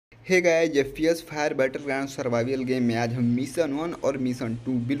Hey guys, FPS fire Battleground survival game में आज हम मिशन 1 और मिशन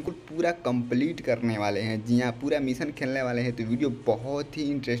 2 बिल्कुल पूरा कंप्लीट करने वाले हैं। जी हाँ, पूरा मिशन खेलने वाले हैं। तो वीडियो बहुत ही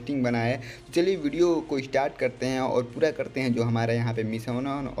इंटरेस्टिंग बना है। तो चलिए वीडियो को स्टार्ट करते हैं और पूरा करते हैं जो हमारे यहाँ पे मिशन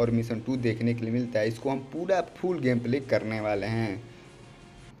 1 और मिशन 2 देखने के लिए मिलता है। इसको हम पूरा फुल गेम प्ले करने वाले हैं।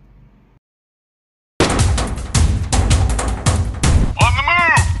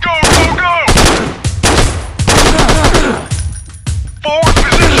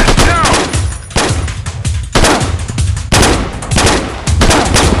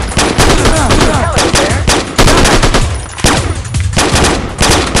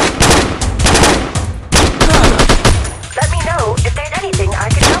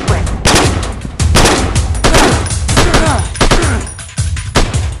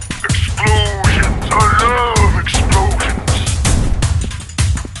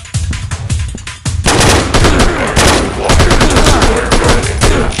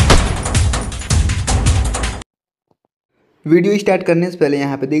 वीडियो स्टार्ट करने से पहले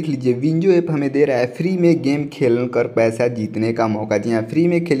यहाँ पे देख लीजिए, विंजो ऐप हमें दे रहा है फ्री में गेम खेल कर पैसा जीतने का मौका। जी हाँ, फ्री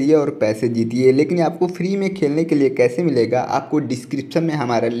में खेलिए और पैसे जीतिए। लेकिन आपको फ्री में खेलने के लिए कैसे मिलेगा, आपको डिस्क्रिप्शन में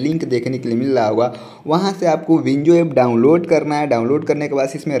हमारा लिंक देखने के लिए मिल रहा होगा। वहाँ से आपको विंजो ऐप डाउनलोड करना है। डाउनलोड करने के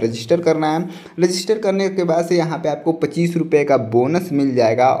बाद इसमें रजिस्टर करना है। रजिस्टर करने के बाद से यहाँ पर आपको 25 रुपये का बोनस मिल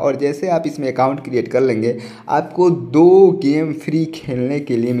जाएगा। और जैसे आप इसमें अकाउंट क्रिएट कर लेंगे, आपको 2 गेम फ्री खेलने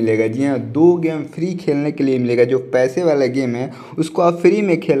के लिए मिलेगा। जी हाँ, 2 गेम फ्री खेलने के लिए मिलेगा। जो पैसे वाला गेम है उसको आप फ्री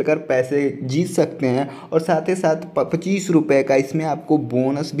में खेलकर पैसे जीत सकते हैं। और साथ ही साथ 25 रुपये का इसमें आपको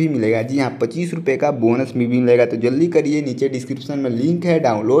बोनस भी मिलेगा। जी हाँ, 25 रुपये का बोनस भी मिलेगा। तो जल्दी करिए, नीचे डिस्क्रिप्शन में लिंक है,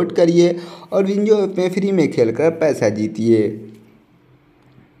 डाउनलोड करिए और विंजो पे फ्री में खेलकर पैसा जीतिए।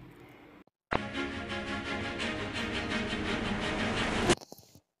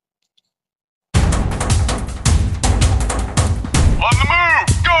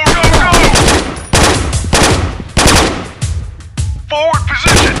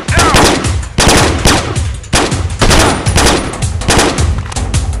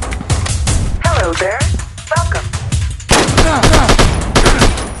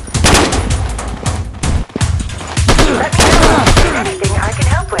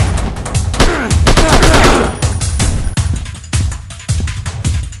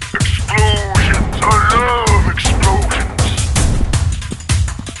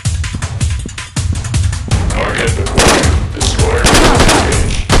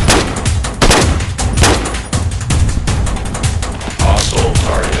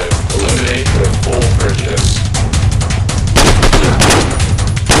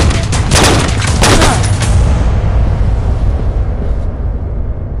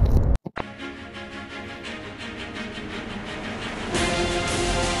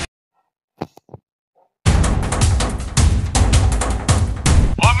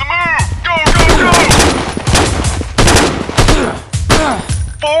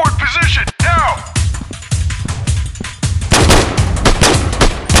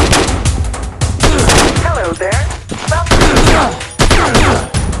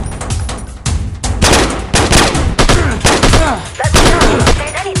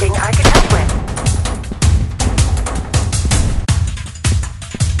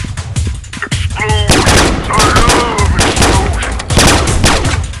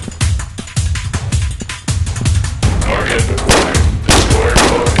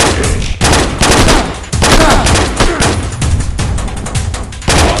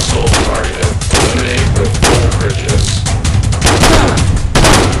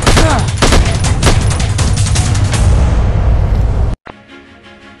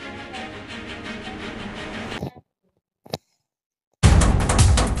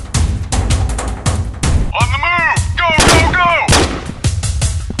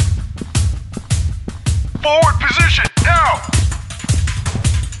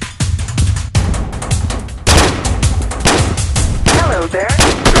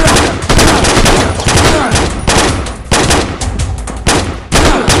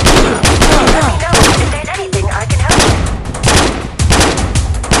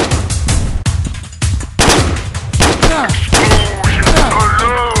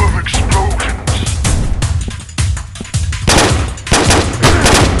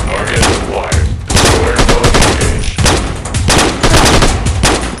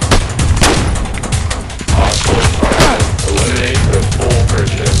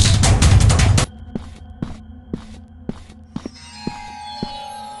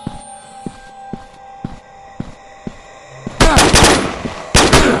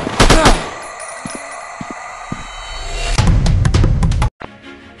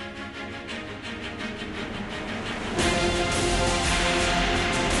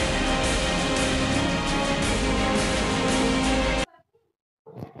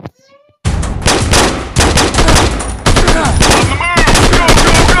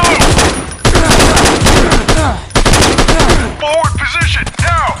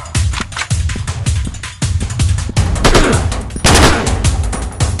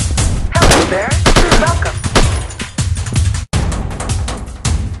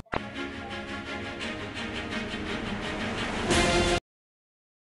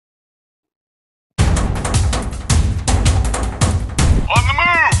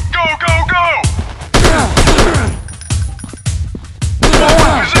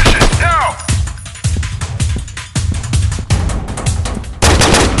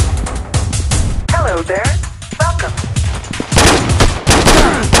 Hello there. Welcome.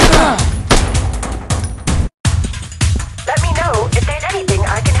 Let me know if there's anything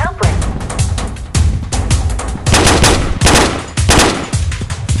I can help with.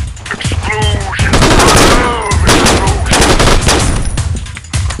 Explosion!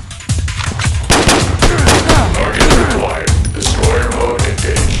 Target deployed. Destroyer mode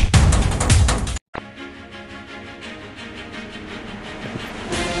engaged.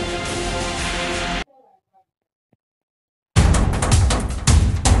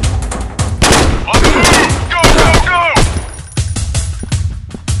 On the move! Go, go, go!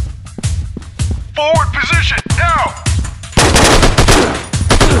 Forward position, now!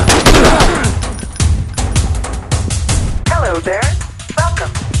 Hello there.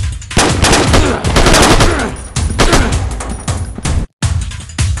 Welcome.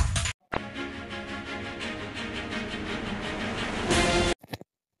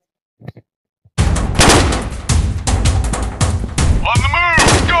 On the move!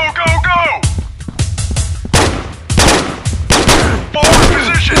 Go, go, go! Forward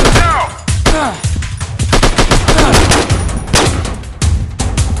position, now!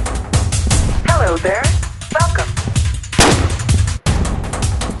 Hello there.